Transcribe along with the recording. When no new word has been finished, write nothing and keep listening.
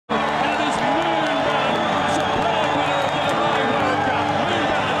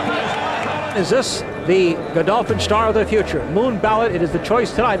Is this the Godolphin star of the future? Moon Ballad, it is the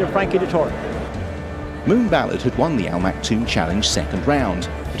choice tonight of Frankie Dettori. Moon Ballad had won the Al Maktoum Challenge second round,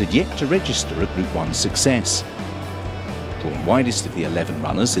 but had yet to register a Group 1 success. Drawn widest of the 11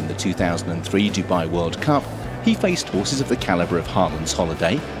 runners in the 2003 Dubai World Cup, he faced horses of the calibre of Harlan's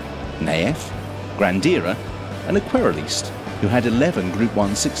Holiday, Naef, Grandira and Aquareliste, who had 11 Group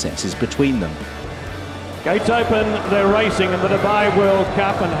 1 successes between them. Gates open, they're racing in the Dubai World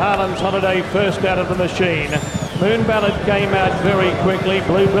Cup and Harlan's Holiday first out of the machine. Moon Ballad came out very quickly,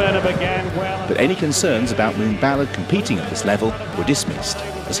 Blue Burner began well. But any concerns about Moon Ballad competing at this level were dismissed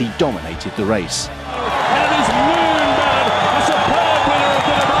as he dominated the race. And it is Moon Ballad, a superb winner of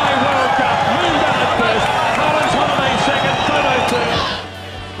the Dubai World Cup. Moon Ballad first, Harlan's Holiday second, Photo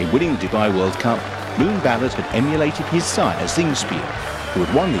third. In winning the Dubai World Cup, Moon Ballad had emulated his sire Zingspiel, who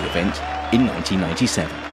had won the event in 1997.